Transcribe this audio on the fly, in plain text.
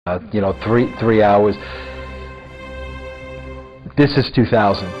You know, three hours. This is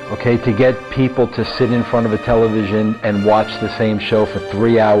 2000, okay? To get people to sit in front of a television and watch the same show for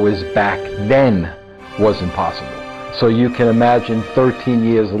 3 hours back then was impossible. So you can imagine 13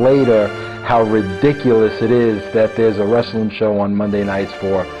 years later how ridiculous it is that there's a wrestling show on Monday nights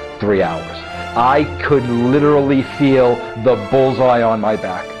for 3 hours. I could literally feel the bullseye on my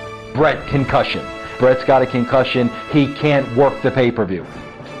back. Brett, concussion. Brett's got a concussion. He can't work the pay-per-view.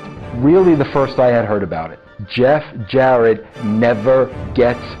 Really the first I had heard about it. Jeff Jarrett never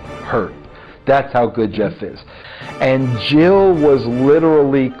gets hurt. That's how good Jeff is. And Jill was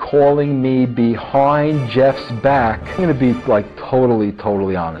literally calling me behind Jeff's back. I'm going to be like totally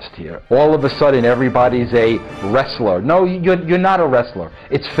honest here. All of a sudden everybody's a wrestler. No, you're not a wrestler.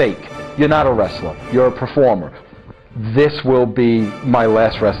 It's fake. You're not a wrestler. You're a performer. This will be my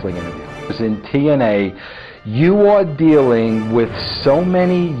last wrestling interview. It was in TNA. You are dealing with so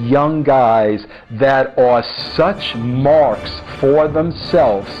many young guys that are such marks for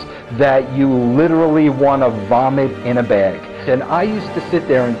themselves that you literally want to vomit in a bag. And I used to sit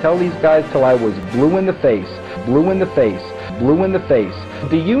there and tell these guys till I was blue in the face, blue in the face, blue in the face.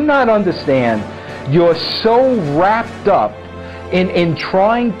 Do you not understand? You're so wrapped up in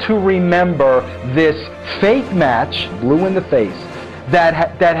trying to remember this fake match, blue in the face,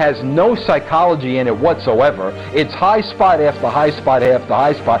 that has no psychology in it whatsoever. It's high spot after high spot after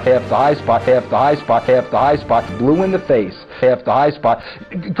high spot after high spot after high spot after high spot, blue in the face after high spot.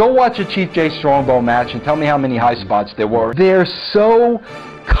 Go watch a Chief Jay Strongbow match and tell me how many high spots there were. They're so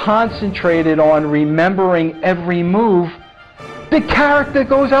concentrated on remembering every move, the character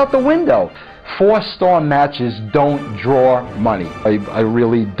goes out the window. 4-star matches don't draw money. I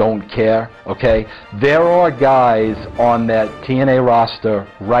really don't care, okay? There are guys on that TNA roster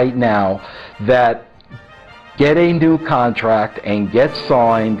right now that get a new contract and get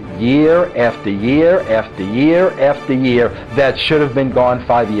signed year after year after year after year that should have been gone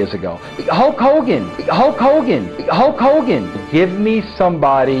 5 years ago. Hulk Hogan, Hulk Hogan, Hulk Hogan. Give me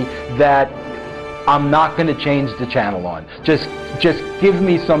somebody that I'm not going to change the channel on. Just give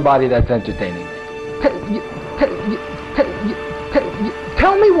me somebody that's entertaining.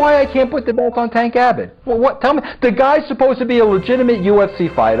 Tell me why I can't put the belt on Tank Abbott. Well, what? Tell me. The guy's supposed to be a legitimate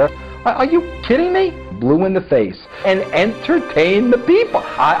UFC fighter. Are you kidding me? Blue in the face. And entertain the people.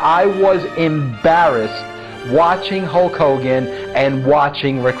 I was embarrassed watching Hulk Hogan and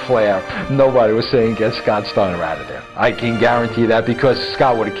watching Ric Flair. Nobody was saying get Scott Steiner out of there. I can guarantee that because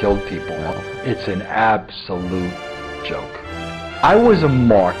Scott would have killed people. It's an absolute joke. I was a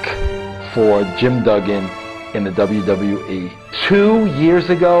mark for Jim Duggan in the WWE. 2 years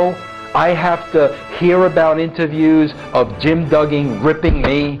ago, I have to hear about interviews of Jim Duggan ripping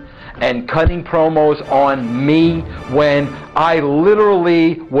me and cutting promos on me when I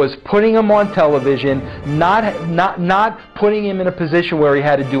literally was putting him on television, not putting him in a position where he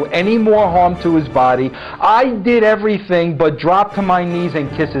had to do any more harm to his body. I did everything but drop to my knees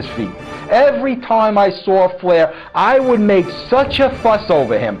and kiss his feet. Every time I saw Flair, I would make such a fuss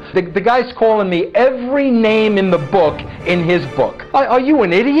over him. The guy's calling me every name in the book in his book. Are you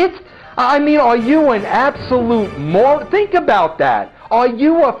an idiot? I mean, are you an absolute moron? Think about that. Are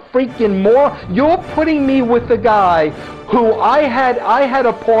you a freaking moron? You're putting me with the guy who I had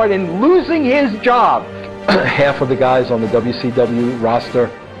a part in losing his job. Half of the guys on the WCW roster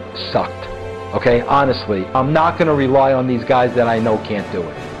sucked. Okay, honestly, I'm not going to rely on these guys that I know can't do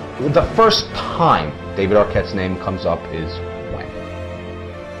it. The first time David Arquette's name comes up is when?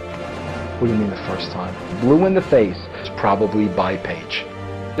 What do you mean the first time? Blue in the face. It's probably by Page.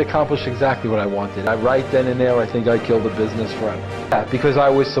 It accomplished exactly what I wanted. Right then and there, I think I killed the business forever. Yeah, because I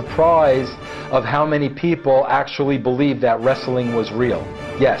was surprised of how many people actually believed that wrestling was real.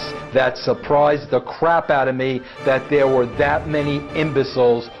 Yes, that surprised the crap out of me that there were that many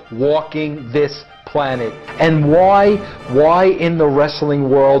imbeciles walking this planet. And why in the wrestling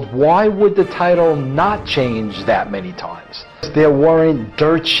world, why would the title not change that many times? There weren't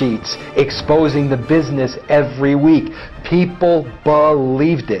dirt sheets exposing the business every week. People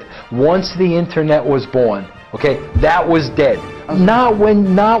believed it. Once the internet was born, okay, that was dead. Not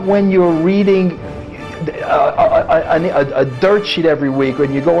when you're reading a dirt sheet every week,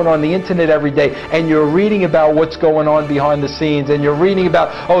 when you're going on the internet every day and you're reading about what's going on behind the scenes and you're reading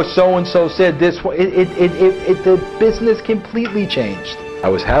about, oh, so-and-so said this. The business completely changed. I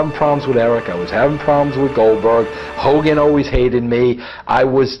was having problems with Eric. I was having problems with Goldberg. Hogan always hated me. I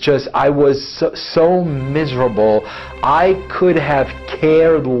was so miserable. I could have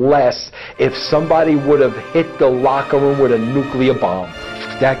cared less if somebody would have hit the locker room with a nuclear bomb.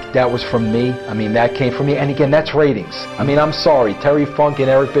 that was from me. I mean, that came from me. And again, that's ratings. I mean, I'm sorry. Terry Funk and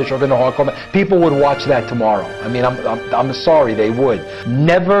Eric Bischoff in the hardcore match. People would watch that tomorrow. I mean, I'm sorry, they would.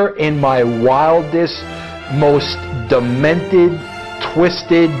 Never in my wildest, most demented,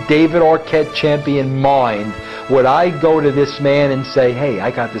 twisted David Arquette champion mind would I go to this man and say, hey,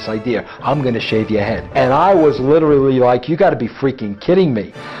 I got this idea. I'm going to shave your head. And I was literally like, you got to be freaking kidding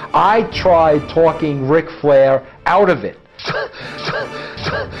me. I tried talking Ric Flair out of it.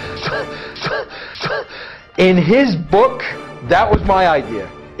 In his book, that was my idea.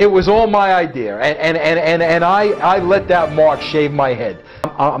 It was all my idea, and I let that Mark shave my head.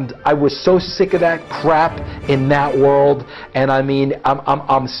 I was so sick of that crap in that world, and I mean,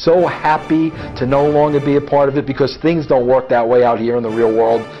 I'm so happy to no longer be a part of it because things don't work that way out here in the real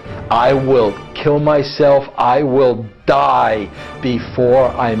world. I will kill myself. I will die before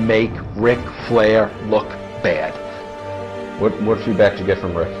I make Ric Flair look bad. What feedback did you get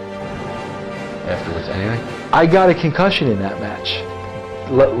from Rick afterwards? Anything? I got a concussion in that match.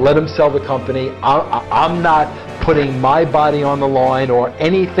 Let him sell the company. I'm not putting my body on the line or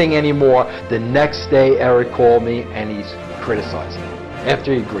anything anymore. The next day, Eric called me and he's criticizing me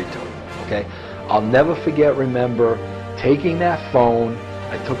after he agreed to it. Okay, I'll never forget. Remember taking that phone.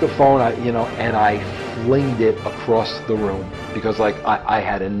 I took the phone, and I flinged it across the room because like I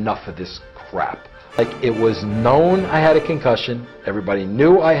had enough of this crap. Like it was known I had a concussion. Everybody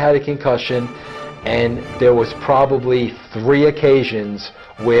knew I had a concussion. And there was probably 3 occasions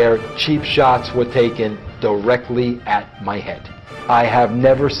where cheap shots were taken directly at my head. I have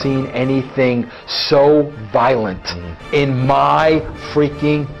never seen anything so violent in my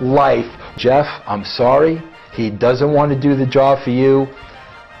freaking life. Jeff, I'm sorry. He doesn't want to do the job for you.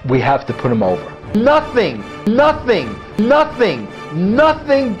 We have to put him over. Nothing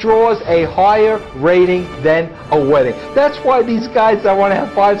draws a higher rating than a wedding. That's why these guys that want to have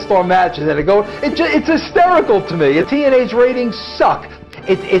 5-star matches and it's hysterical to me. TNA's ratings suck.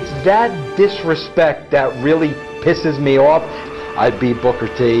 It's that disrespect that really pisses me off. I'd beat Booker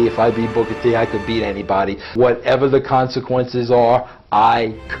T. If I beat Booker T, I could beat anybody. Whatever the consequences are,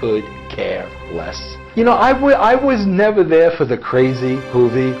 I could care less. You know, I was never there for the crazy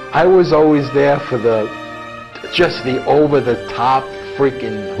hoovy. I was always there for just the over-the-top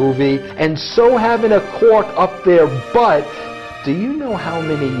freaking hoovy. And so having a cork up their butt, do you know how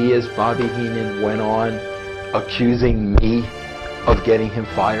many years Bobby Heenan went on accusing me of getting him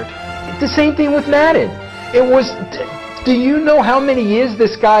fired? The same thing with Madden. It was... Do you know how many years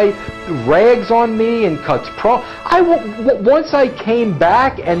this guy rags on me and cuts once I came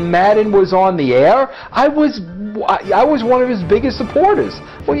back and Madden was on the air, I was one of his biggest supporters.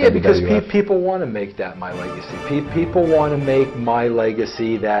 Well, yeah, because people want to make that my legacy. People want to make my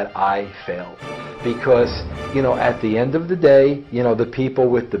legacy that I failed. Because, you know, at the end of the day, you know, the people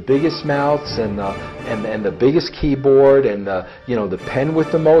with the biggest mouths and the biggest keyboard and the pen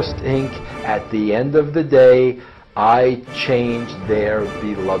with the most ink, at the end of the day, I changed their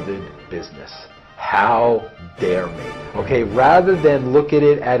beloved business. How dare me? Okay, rather than look at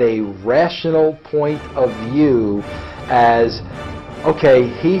it at a rational point of view as, okay,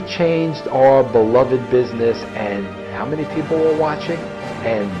 he changed our beloved business and how many people were watching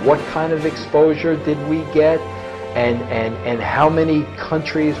and what kind of exposure did we get and how many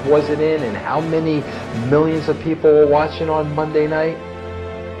countries was it in and how many millions of people were watching on Monday night?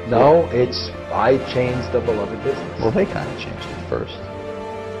 No, it's I changed the beloved business. Well, they kind of changed it first.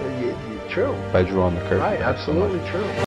 True. By drawing the curtain. Right, absolutely true.